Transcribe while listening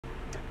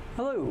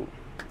Hello!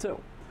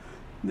 So,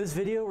 this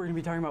video we're going to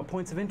be talking about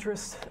points of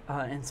interest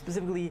and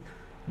specifically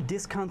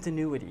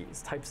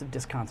discontinuities, types of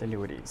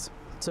discontinuities.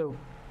 So,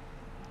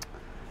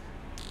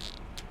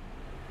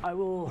 I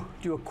will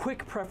do a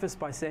quick preface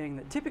by saying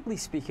that typically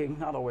speaking,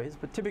 not always,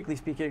 but typically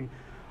speaking,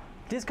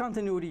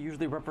 discontinuity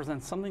usually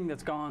represents something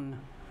that's gone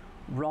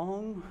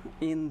wrong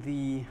in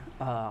the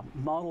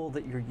model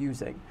that you're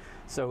using.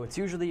 So it's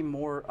usually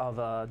more of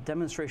a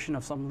demonstration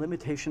of some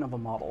limitation of a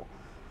model.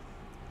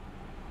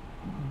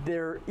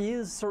 There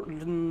is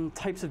certain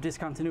types of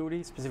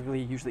discontinuity,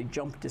 specifically usually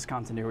jump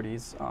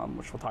discontinuities,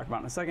 which we'll talk about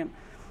in a second,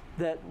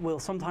 that will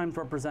sometimes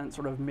represent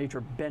sort of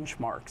major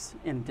benchmarks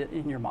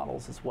in your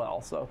models as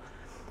well. So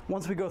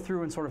once we go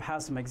through and sort of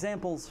have some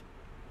examples,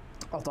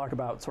 I'll talk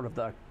about sort of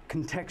the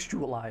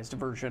contextualized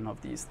version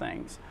of these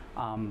things.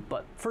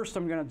 But first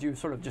I'm going to do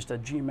sort of just a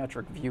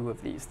geometric view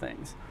of these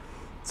things.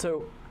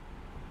 So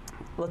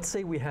let's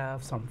say we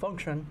have some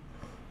function.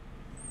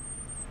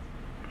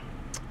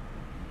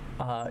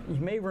 You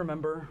may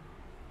remember,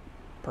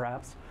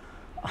 perhaps,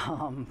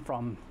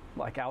 from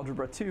like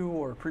Algebra 2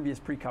 or previous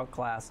pre-calc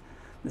class,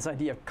 this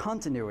idea of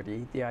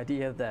continuity, the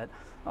idea that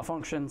a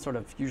function, sort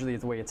of usually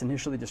the way it's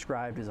initially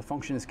described, is a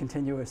function is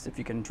continuous if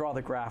you can draw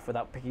the graph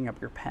without picking up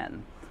your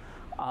pen.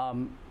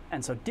 And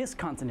so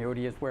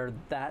discontinuity is where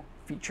that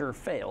feature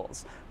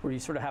fails, where you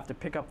sort of have to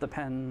pick up the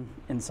pen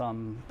in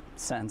some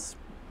sense,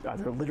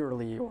 either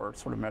literally or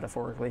sort of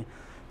metaphorically,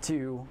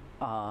 to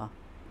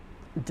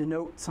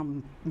denote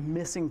some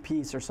missing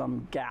piece or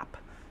some gap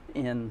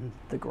in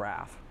the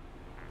graph.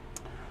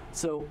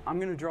 So I'm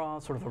going to draw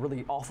sort of a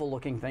really awful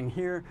looking thing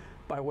here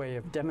by way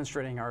of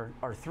demonstrating our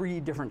three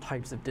different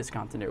types of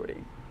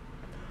discontinuity.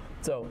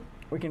 So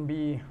we can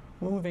be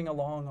moving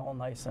along all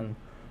nice and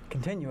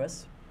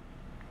continuous,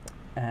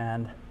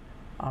 and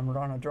I'm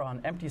going to draw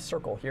an empty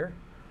circle here.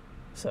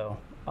 So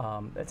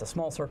it's a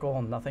small circle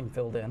and nothing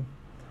filled in,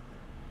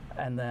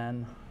 and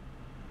then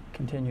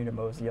continue to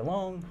mosey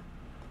along.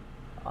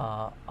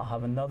 I'll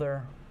have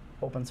another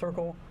open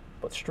circle,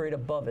 but straight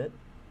above it,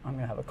 I'm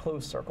going to have a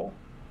closed circle.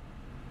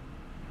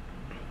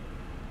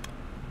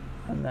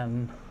 And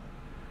then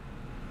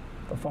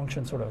the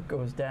function sort of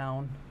goes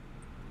down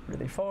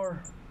really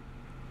far.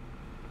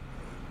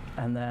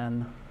 And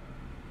then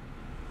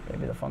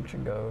maybe the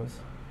function goes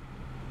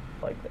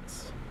like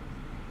this.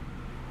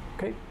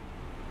 Okay.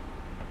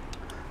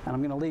 And I'm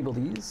going to label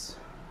these.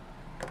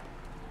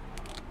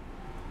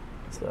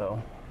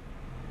 So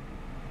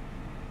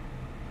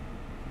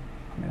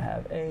I'm going to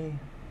have A,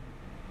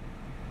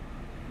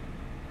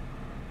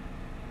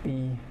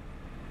 B,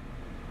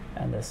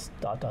 and this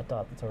dot dot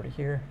dot that's already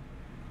here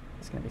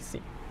is going to be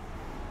C.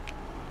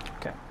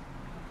 Okay.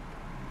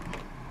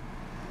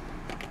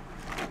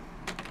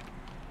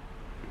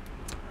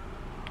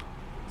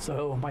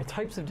 So my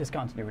types of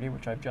discontinuity,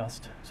 which I've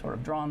just sort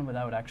of drawn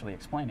without actually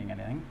explaining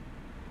anything,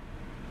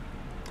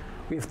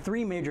 we have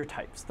three major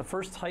types. The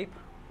first type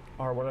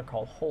are what are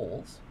called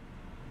holes.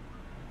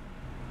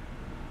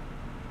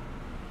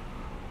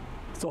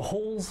 So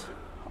holes,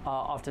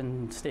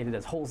 often stated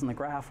as holes in the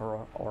graph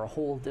or a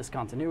hole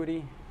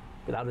discontinuity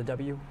without a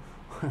W.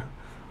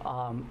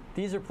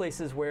 These are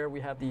places where we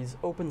have these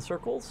open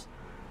circles,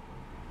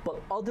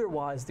 but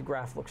otherwise the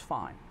graph looks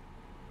fine.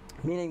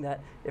 Meaning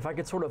that if I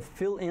could sort of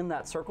fill in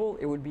that circle,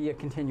 it would be a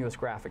continuous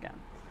graph again.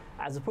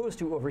 As opposed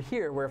to over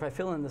here, where if I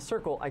fill in the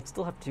circle, I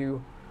still have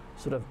to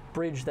sort of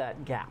bridge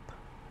that gap,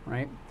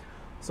 right?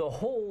 So a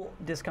hole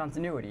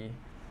discontinuity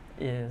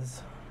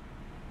is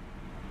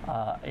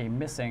a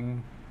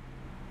missing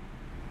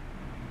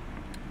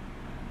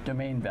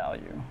domain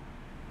value.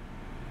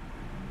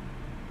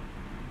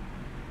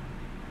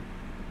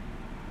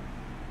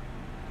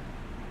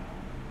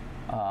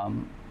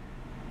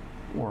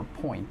 Or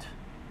point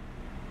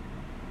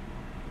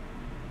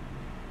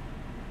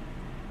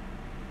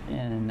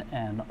in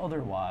an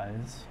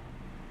otherwise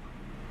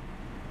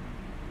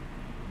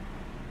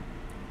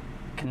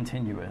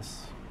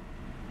continuous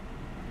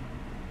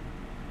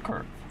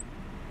curve.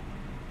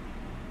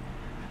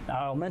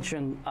 Now I'll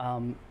mention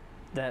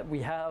that we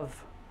have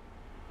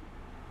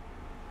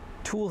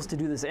tools to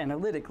do this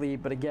analytically,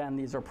 but again,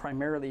 these are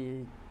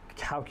primarily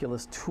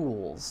calculus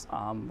tools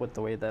with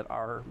the way that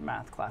our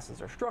math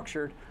classes are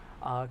structured,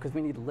 because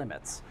we need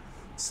limits.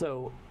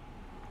 So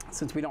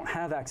since we don't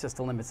have access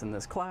to limits in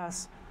this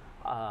class,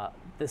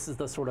 this is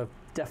the sort of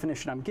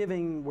definition I'm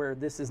giving, where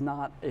this is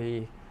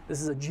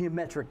a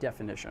geometric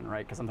definition,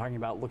 right? Because I'm talking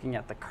about looking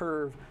at the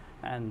curve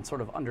and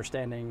sort of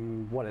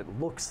understanding what it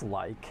looks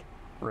like,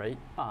 right?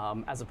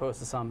 As opposed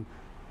to some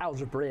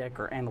algebraic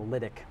or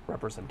analytic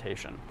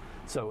representation.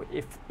 So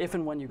if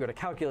and when you go to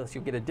calculus,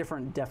 you get a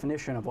different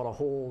definition of what a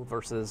hole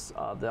versus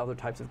the other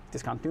types of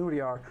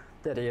discontinuity are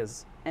that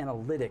is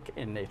analytic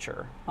in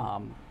nature.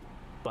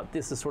 But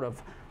this is sort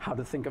of how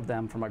to think of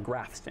them from a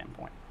graph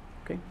standpoint,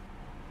 okay?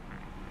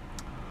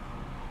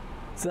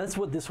 So that's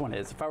what this one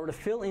is. If I were to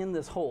fill in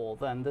this hole,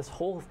 then this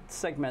whole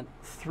segment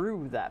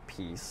through that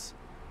piece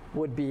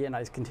would be a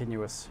nice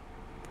continuous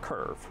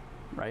curve,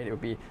 right? It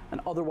would be an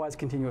otherwise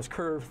continuous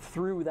curve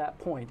through that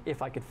point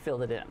if I could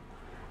fill it in.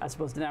 as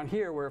opposed to down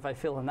here where if I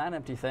fill in that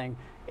empty thing,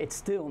 it's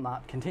still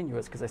not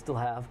continuous because I still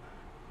have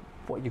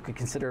what you could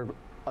consider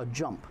a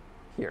jump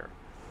here.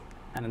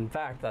 And in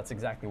fact, that's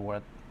exactly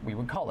what we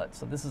would call it.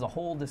 So this is a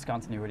whole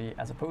discontinuity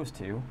as opposed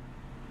to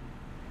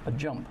a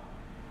jump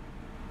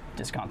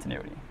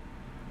discontinuity.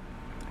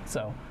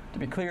 So to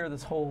be clear,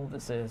 this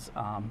is,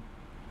 I'll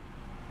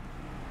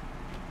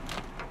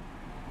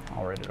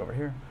write it over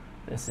here.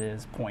 This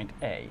is point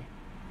A,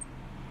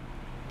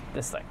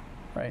 this thing,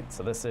 right?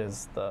 So this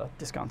is the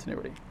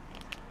discontinuity.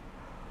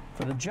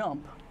 For the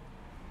jump,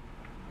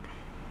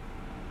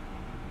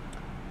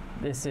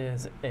 this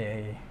is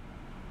a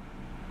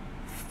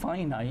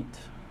finite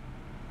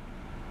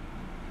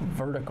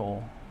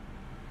vertical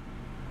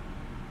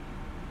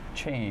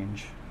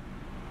change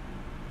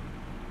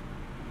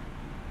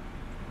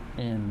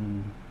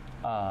in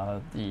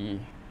the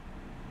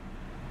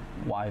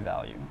y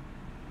value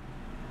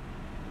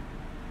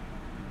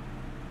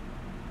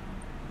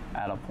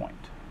at a point.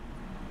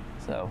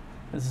 So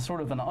this is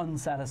sort of an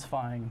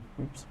unsatisfying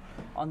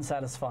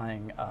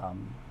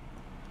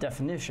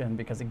definition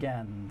because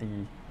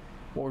again,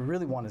 what we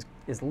really want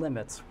is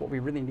limits. What we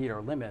really need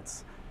are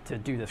limits to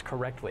do this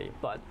correctly.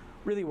 But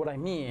really what I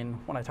mean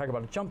when I talk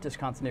about a jump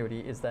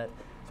discontinuity is that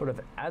sort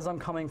of as I'm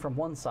coming from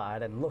one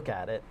side and look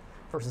at it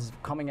versus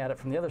coming at it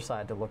from the other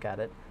side to look at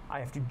it, I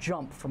have to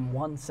jump from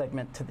one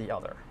segment to the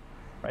other,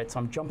 right? So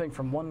I'm jumping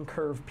from one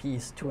curve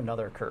piece to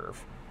another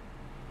curve.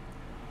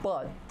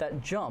 But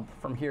that jump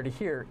from here to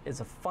here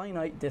is a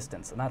finite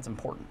distance, and that's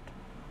important,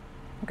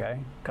 okay?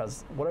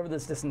 Because whatever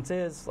this distance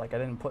is, like I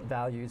didn't put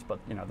values, but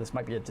you know, this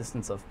might be a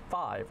distance of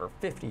 5 or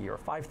 50 or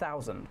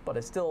 5,000, but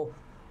it's still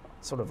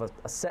sort of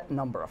a set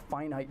number, a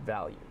finite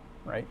value,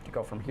 right? To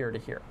go from here to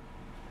here.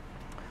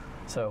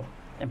 So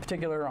in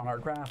particular on our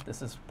graph,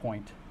 this is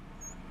point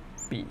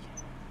B.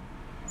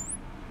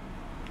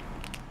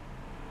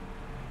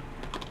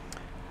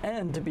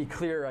 And to be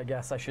clear, I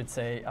guess I should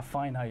say a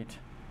finite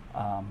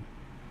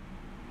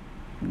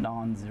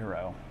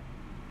non-zero.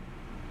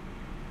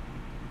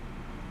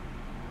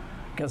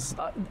 Because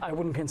I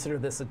wouldn't consider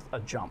this a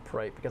jump,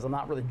 right? Because I'm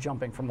not really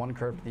jumping from one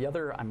curve to the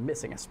other, I'm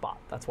missing a spot.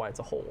 That's why it's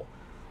a hole,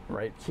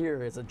 right?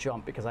 Here is a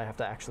jump because I have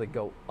to actually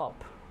go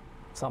up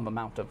some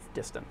amount of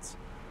distance.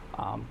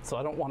 So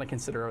I don't want to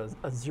consider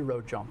a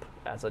zero jump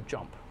as a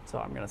jump. So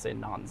I'm going to say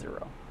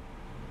non-zero.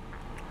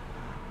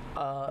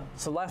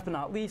 So last but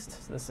not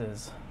least, this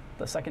is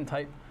the second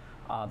type.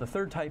 The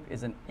third type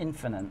is an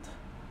infinite,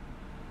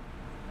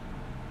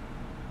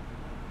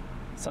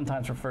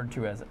 sometimes referred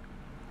to as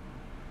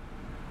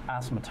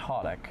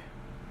asymptotic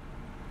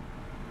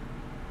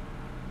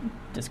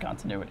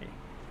discontinuity.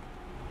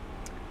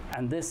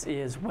 And this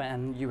is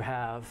when you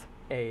have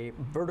a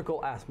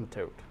vertical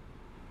asymptote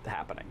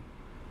happening.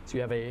 So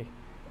you have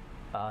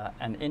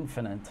an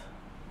infinite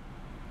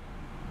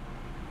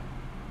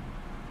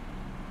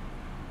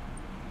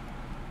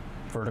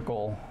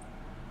vertical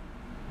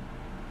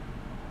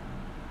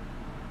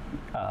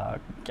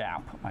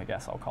gap, I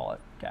guess I'll call it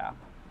gap,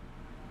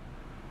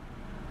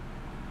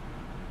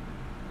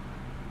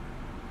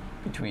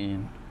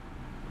 between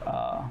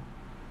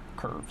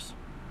curves.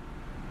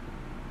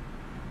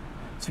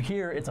 So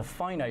here it's a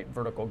finite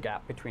vertical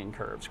gap between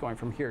curves going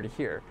from here to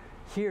here.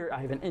 Here I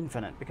have an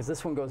infinite because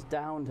this one goes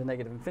down to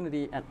negative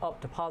infinity and up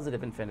to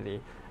positive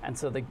infinity, and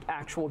so the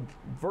actual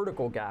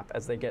vertical gap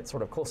as they get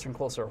sort of closer and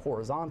closer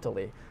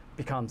horizontally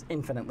becomes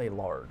infinitely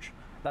large.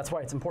 That's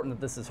why it's important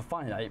that this is a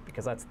finite,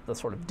 because that's the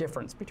sort of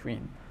difference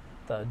between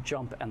the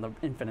jump and the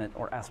infinite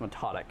or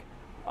asymptotic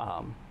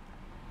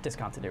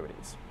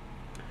discontinuities.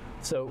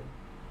 So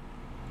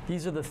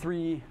these are the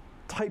three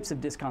types of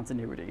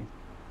discontinuity.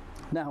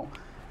 Now,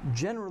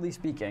 generally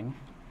speaking,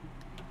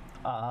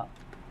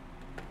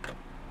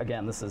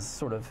 again, this is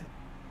sort of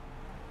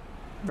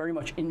very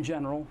much in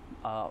general.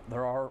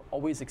 There are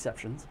always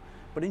exceptions,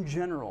 but in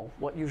general,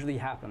 what usually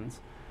happens,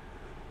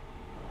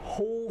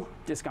 whole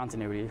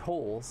discontinuity,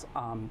 holes,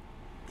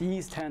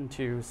 these tend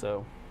to,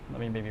 so let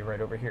me maybe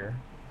write over here,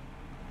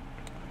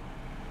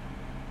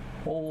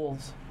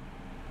 holes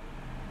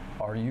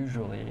are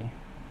usually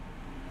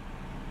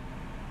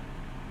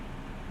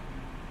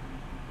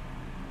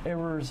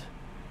errors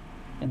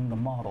in the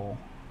model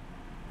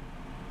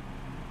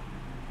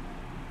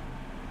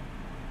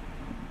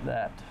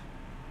that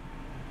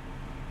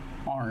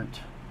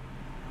aren't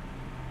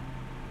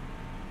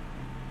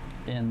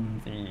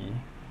in the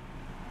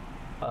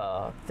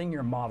thing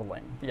you're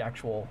modeling, the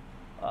actual,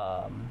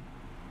 I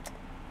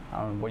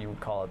don't know what you would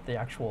call it, the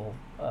actual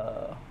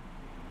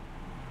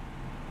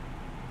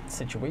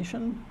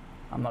situation?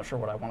 I'm not sure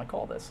what I want to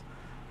call this.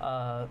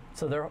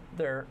 So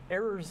they're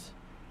errors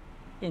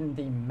in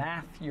the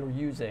math you're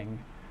using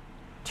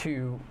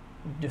to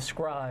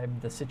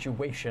describe the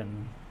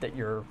situation that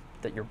you're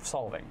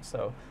solving.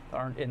 So they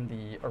aren't in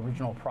the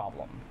original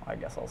problem, I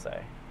guess I'll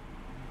say.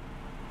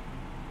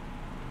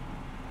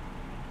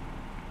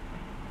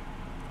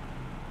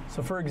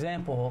 So for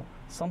example,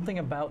 something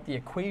about the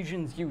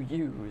equations you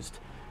used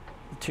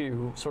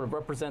to sort of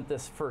represent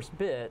this first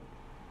bit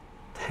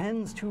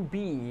tends to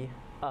be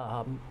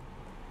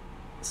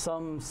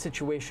some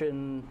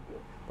situation,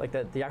 like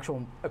that the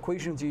actual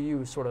equations you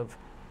use sort of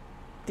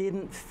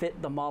didn't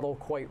fit the model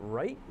quite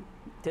right,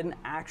 didn't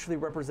actually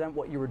represent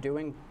what you were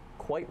doing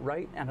quite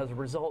right, and as a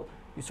result,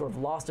 you sort of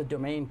lost a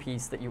domain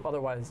piece that you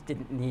otherwise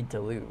didn't need to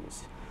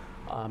lose.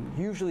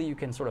 Usually you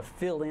can sort of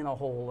fill in a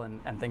hole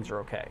and things are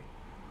okay.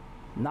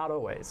 Not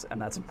always,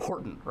 and that's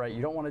important, right?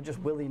 You don't want to just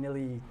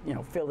willy-nilly,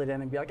 fill it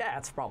in and be like,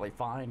 it's probably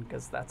fine,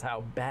 because that's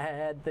how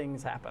bad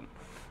things happen.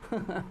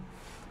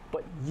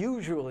 But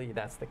usually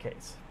that's the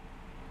case.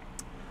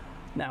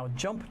 Now,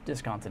 jump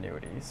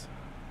discontinuities.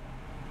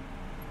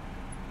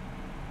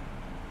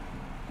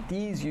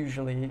 These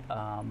usually,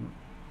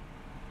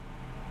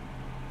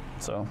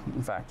 so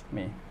in fact,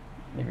 maybe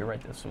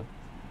write this with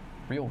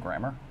real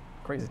grammar.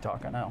 Crazy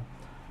talk, I know.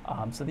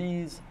 So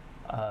these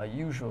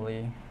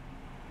usually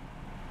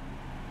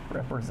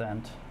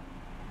represent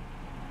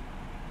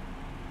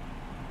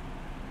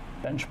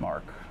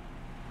benchmark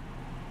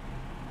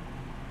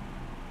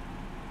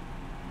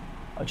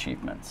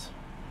achievements.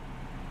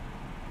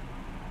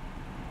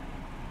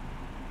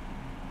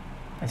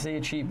 I say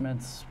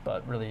achievements,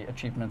 but really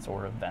achievements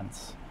or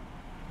events,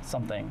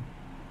 something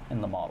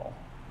in the model.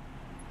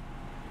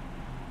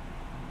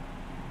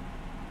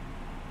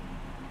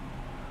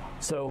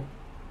 So,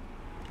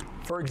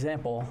 for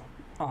example,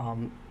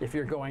 if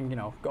you're going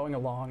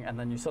along and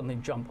then you suddenly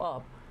jump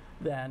up,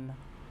 then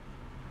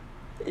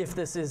if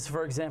this is,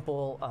 for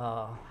example,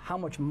 how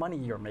much money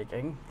you're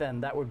making, then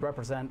that would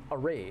represent a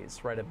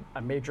raise, right?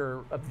 A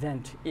major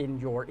event in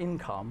your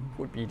income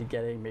would be to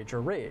get a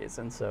major raise,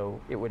 and so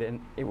it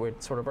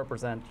would sort of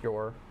represent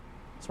your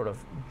sort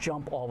of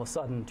jump all of a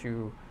sudden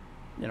to,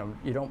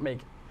 you don't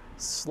make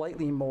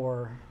slightly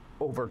more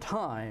over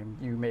time,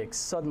 you make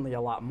suddenly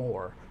a lot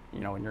more,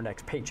 in your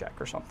next paycheck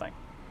or something.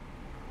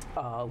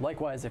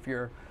 Likewise, if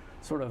you're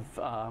sort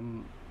of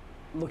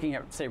looking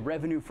at, say,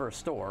 revenue for a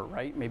store,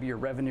 right? Maybe your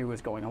revenue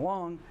is going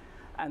along,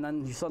 and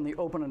then you suddenly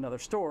open another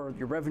store,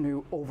 your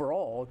revenue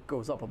overall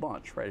goes up a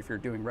bunch, right? If you're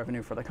doing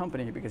revenue for the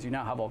company, because you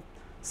now have a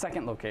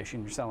second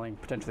location, you're selling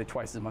potentially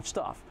twice as much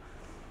stuff.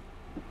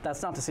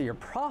 That's not to say your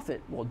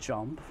profit will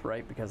jump,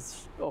 right?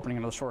 Because opening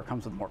another store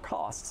comes with more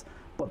costs,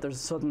 but there's a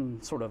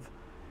sudden sort of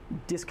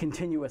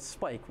discontinuous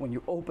spike. When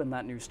you open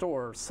that new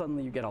store,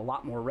 suddenly you get a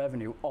lot more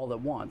revenue all at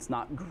once,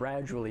 not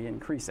gradually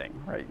increasing,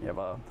 right? You have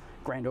a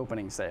grand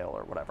opening sale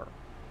or whatever.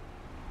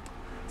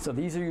 So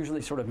these are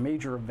usually sort of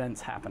major events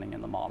happening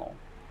in the model.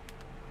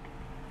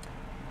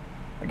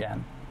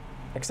 Again,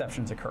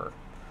 exceptions occur.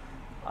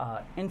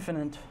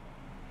 Infinite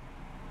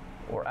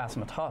or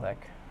asymptotic,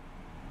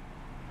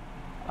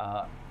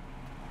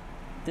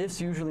 this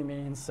usually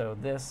means, so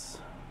this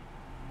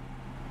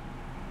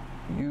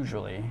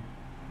usually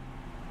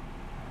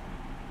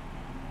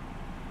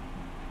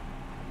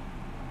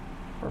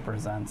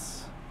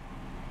represents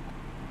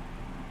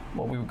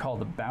what we would call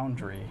the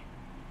boundary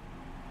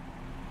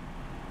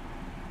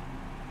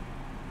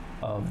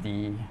of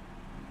the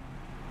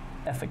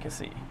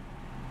efficacy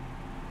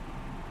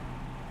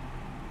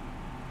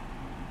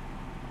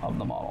of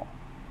the model.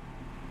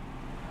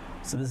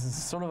 So this is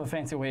sort of a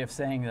fancy way of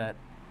saying that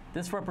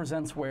this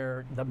represents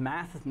where the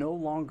math no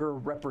longer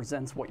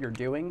represents what you're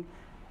doing,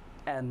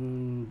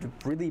 and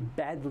really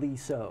badly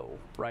so,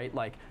 right?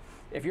 Like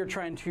if you're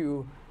trying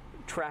to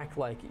track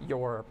like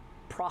your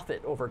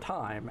profit over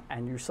time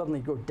and you suddenly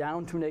go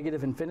down to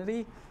negative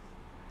infinity,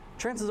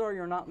 chances are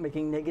you're not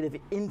making negative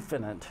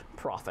infinite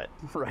profit,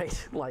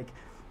 right? Like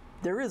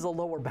there is a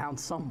lower bound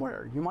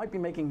somewhere. You might be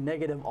making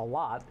negative a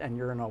lot and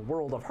you're in a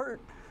world of hurt,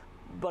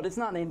 but it's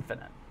not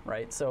infinite,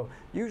 right? So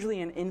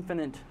usually an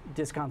infinite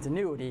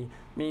discontinuity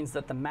means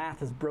that the math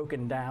has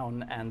broken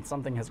down and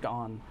something has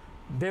gone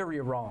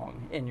very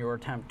wrong in your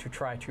attempt to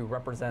try to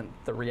represent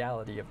the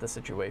reality of the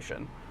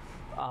situation.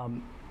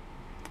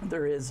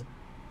 There is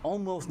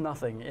almost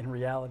nothing in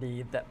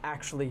reality that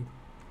actually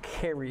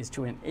carries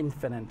to an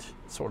infinite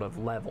sort of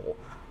level.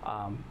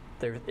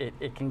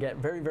 It can get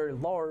very, very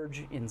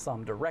large in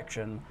some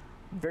direction.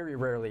 Very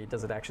rarely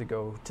does it actually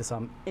go to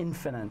some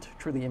infinite,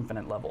 truly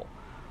infinite level.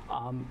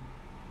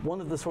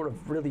 One of the sort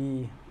of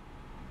really,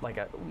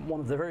 one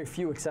of the very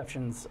few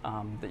exceptions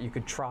that you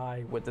could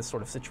try with this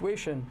sort of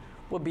situation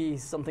would be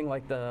something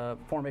like the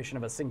formation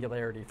of a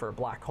singularity for a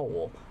black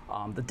hole.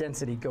 The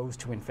density goes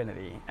to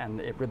infinity,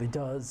 and it really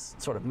does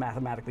sort of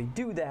mathematically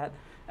do that,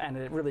 and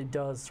it really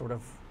does sort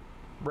of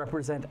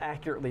represent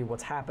accurately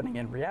what's happening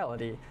in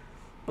reality.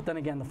 But then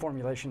again, the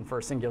formulation for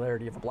a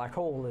singularity of a black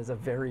hole is a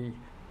very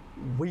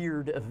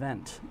weird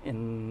event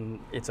in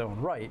its own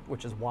right,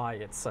 which is why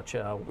it's such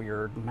a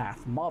weird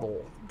math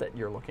model that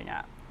you're looking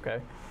at,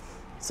 okay?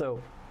 So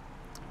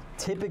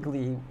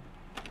typically,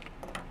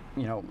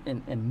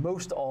 in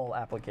most all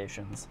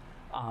applications,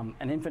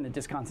 an infinite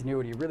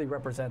discontinuity really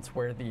represents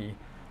where the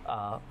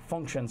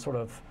function sort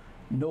of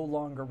no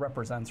longer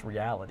represents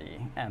reality,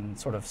 and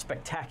sort of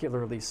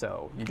spectacularly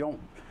so.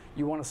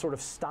 You want to sort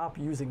of stop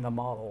using the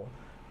model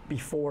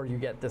before you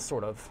get this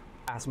sort of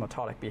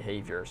asymptotic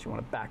behaviors. You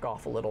want to back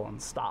off a little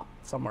and stop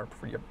somewhere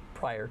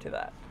prior to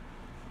that.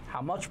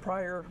 How much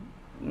prior?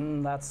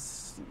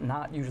 That's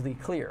not usually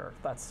clear.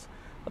 That's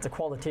that's a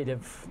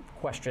qualitative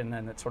question,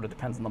 and it sort of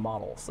depends on the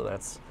model. So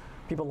that's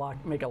people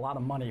make a lot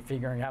of money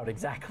figuring out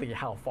exactly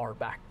how far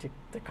back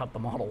to cut the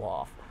model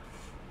off.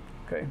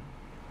 Okay.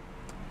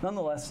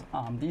 Nonetheless,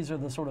 these are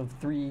the sort of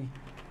three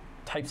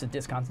types of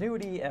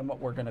discontinuity and what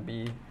we're going to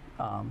be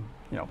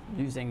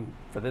using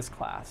for this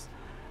class.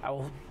 I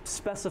will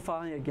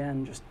specify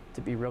again, just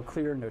to be real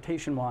clear,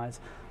 notation-wise,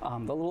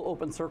 the little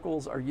open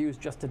circles are used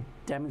just to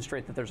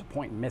demonstrate that there's a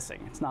point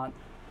missing. It's not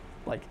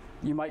like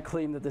you might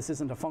claim that this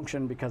isn't a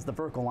function because the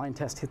vertical line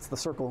test hits the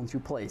circle in 2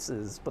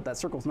 places, but that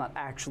circle's not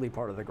actually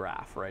part of the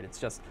graph, right? It's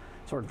just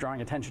sort of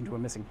drawing attention to a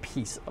missing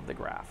piece of the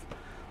graph.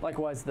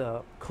 Likewise,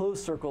 the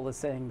closed circle is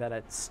saying that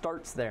it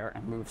starts there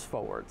and moves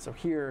forward. So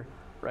here,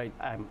 right,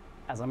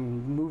 as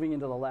I'm moving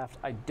into the left,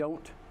 I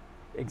don't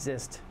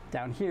exist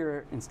down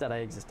here, instead I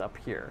exist up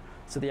here.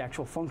 So the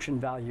actual function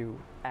value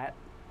at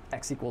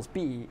x equals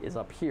b is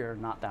up here,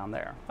 not down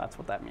there. That's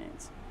what that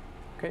means.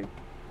 Okay,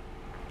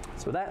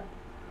 so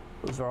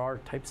those are our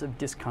types of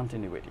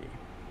discontinuity.